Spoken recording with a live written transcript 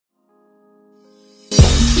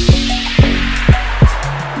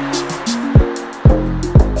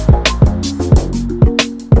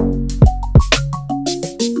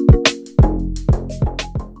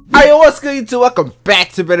YouTube, welcome back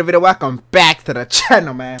to a better video. Welcome back to the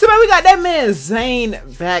channel, man. So man, we got that man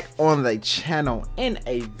Zayn back on the channel in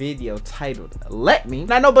a video titled Let Me.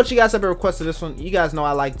 Now I know about you guys have been requesting this one. You guys know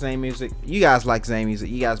I like Zayn music. You guys like Zayn music.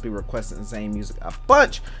 You guys be requesting Zayn music a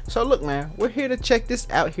bunch. So look, man, we're here to check this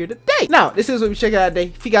out here today. Now this is what we check out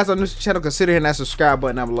today. If you guys are new to the channel, consider hitting that subscribe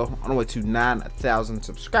button down below. On the way to 9,000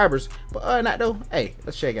 subscribers. But other than that though, hey,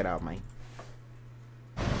 let's check it out, man.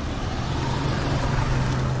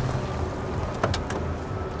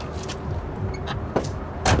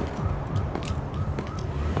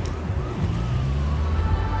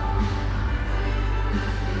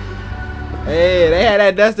 Hey, they had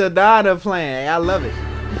that Dust Till Dawn playing. I love it.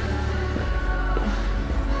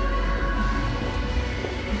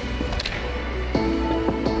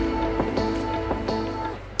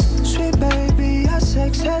 Sweet baby, our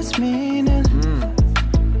sex has meaning.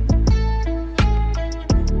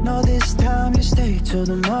 No, this time you stay till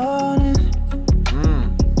the morning.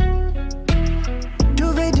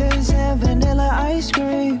 Duvet days and vanilla ice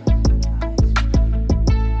cream.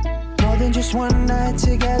 More than just one night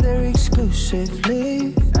together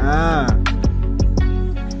exclusively.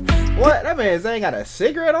 What? That man ain't got a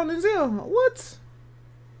cigarette on his ear. What?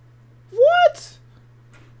 What?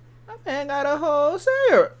 That man got a whole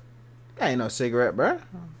cigarette. That ain't no cigarette, bro.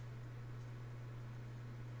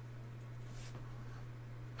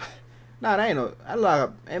 Nah, that ain't no. I like.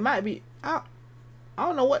 It might be. I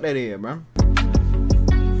don't know what that is, bro.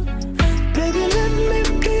 Baby, let me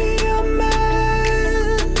be your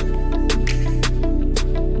man,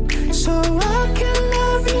 so I can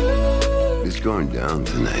love you. It's going down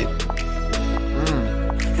tonight.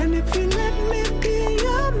 And if you let me be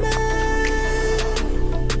your man,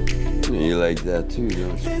 You like that too,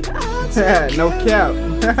 don't you? then I'll take No cap.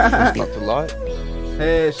 That's not the lot.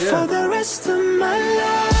 Hey, for sure. the rest of my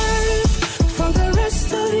life, for the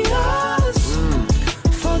rest of yours,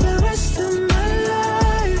 for the rest of my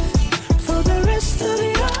life, for the rest of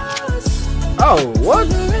yours. Oh, what?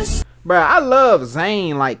 For the rest. Bro, I love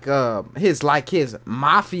Zayn his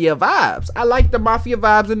mafia vibes. I like the mafia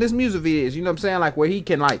vibes in this music videos. You know what I'm saying? Like where he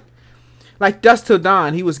can like Dust Till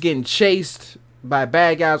Dawn, he was getting chased by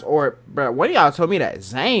bad guys. Or bro, one of y'all told me that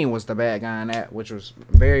Zayn was the bad guy in that, which was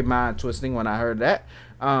very mind twisting when I heard that.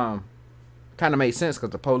 Kind of made sense because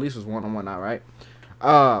the police was one on one out, right?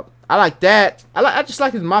 I like that. I just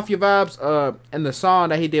like his mafia vibes. And the song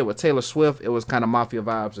that he did with Taylor Swift, it was kind of mafia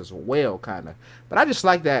vibes as well, kind of. But I just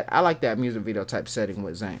like that. I like that music video type setting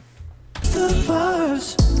with Zayn. The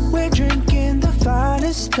bars, we're drinking the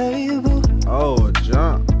finest label. Oh,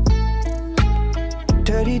 jump.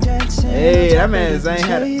 Dirty dancing. Hey, that man Zayn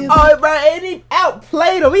had. Oh, bro, and he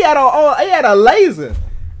outplayed him. He had a laser.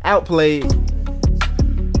 Outplayed.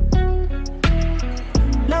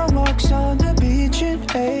 Long walks on the beach in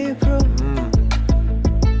April.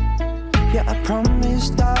 Yeah, I promise,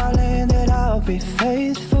 darling, that I'll be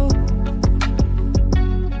faithful.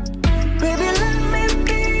 Baby, let me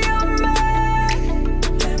be your man.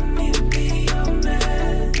 Let me be your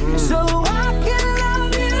man. So I can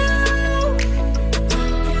love you.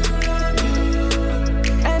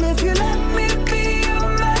 And if you let me be your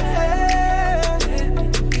man,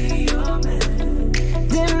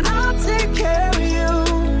 then I'll take care of you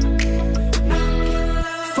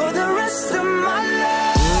for the rest of my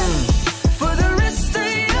life, for the rest of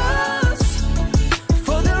yours,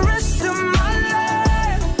 for the rest of my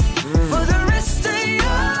life, for the rest of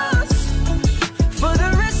yours, for the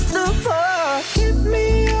rest of us. Give me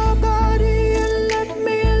your body and let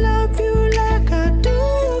me love you like I do.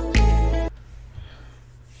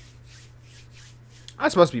 I'm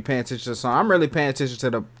supposed to be paying attention to the song. I'm really paying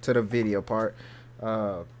attention to the video part.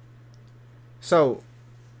 So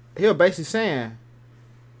he'll basically saying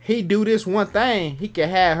he do this one thing, he can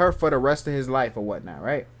have her for the rest of his life or whatnot,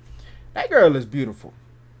 right? That girl is beautiful.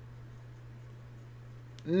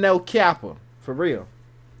 No capper, for real.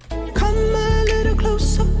 Come a little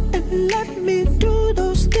closer and let me do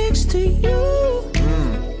those things to you.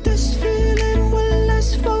 This feeling will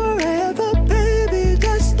last forever, baby,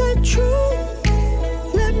 that's the truth.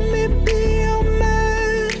 Let me be your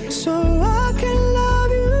man, so I can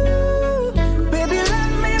love you. Baby,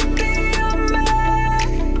 let me be your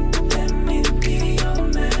man. Let me be your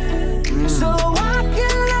man, so I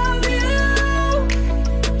can love you.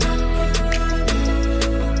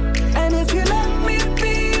 And if you let me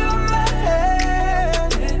be your man,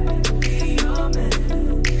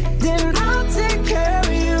 then I'll take care of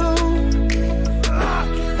you.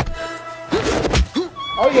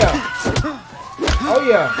 Oh yeah. Oh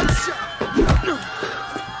yeah.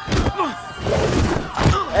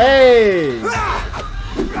 Hey.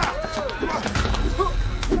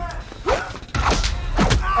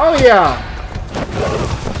 Oh yeah.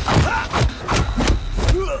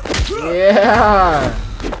 Yeah.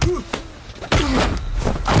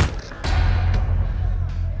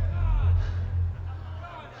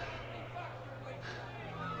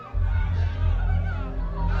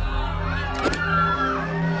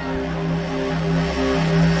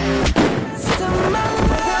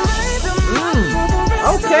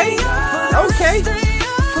 Okay. Okay.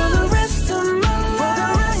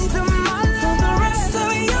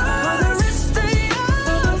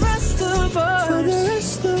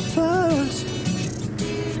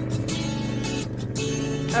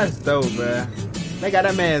 That's dope, bruh. They got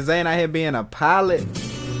that man Zayn out here being a pilot.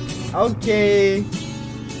 Okay.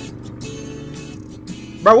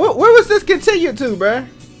 Bro, where was this continued to, bruh?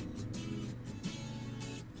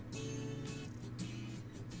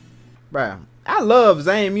 Bruh, I love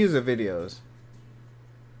Zayn music videos.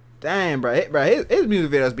 Damn, bro, his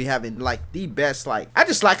music videos be having like the best. Like, I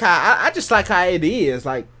just like how it is.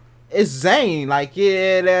 Like, it's Zayn. Like,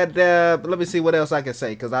 yeah, let me see what else I can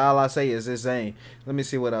say, cause all I say is it's Zayn. Let me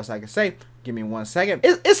see what else I can say. Give me 1 second.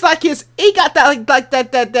 It's like he got that like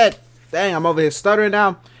that. Dang, I'm over here stuttering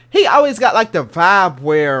now. He always got like the vibe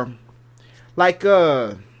where, like,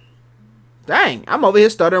 dang, I'm over here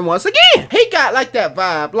stuttering once again. He got like that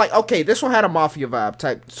vibe. Like, okay, this one had a mafia vibe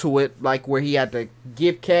type to it. Like, where he had to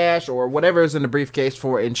give cash or whatever is in the briefcase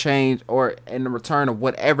for in change or in the return of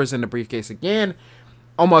whatever's in the briefcase again.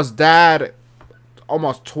 Almost died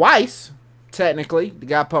almost twice, technically. The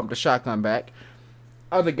guy pumped the shotgun back.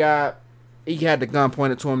 Other guy, he had the gun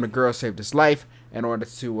pointed to him. The girl saved his life in order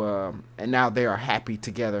to, and now they are happy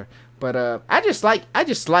together. But I just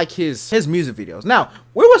like his music videos. Now,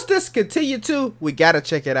 where was this continue to? We gotta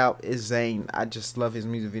check it out. It's Zayn. I just love his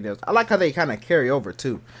music videos. I like how they kind of carry over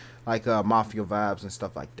too, like mafia vibes and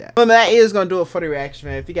stuff like that. But that is gonna do it for the reaction,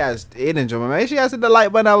 man. If you guys did enjoy, make sure you guys hit the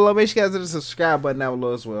like button down below. Make sure you guys hit the subscribe button down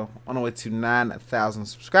below as well. On the way to 9,000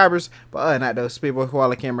 subscribers. But other than that, though, Speedboy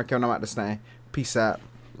Koala Camera coming out the stand. Peace out.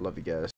 Love you guys.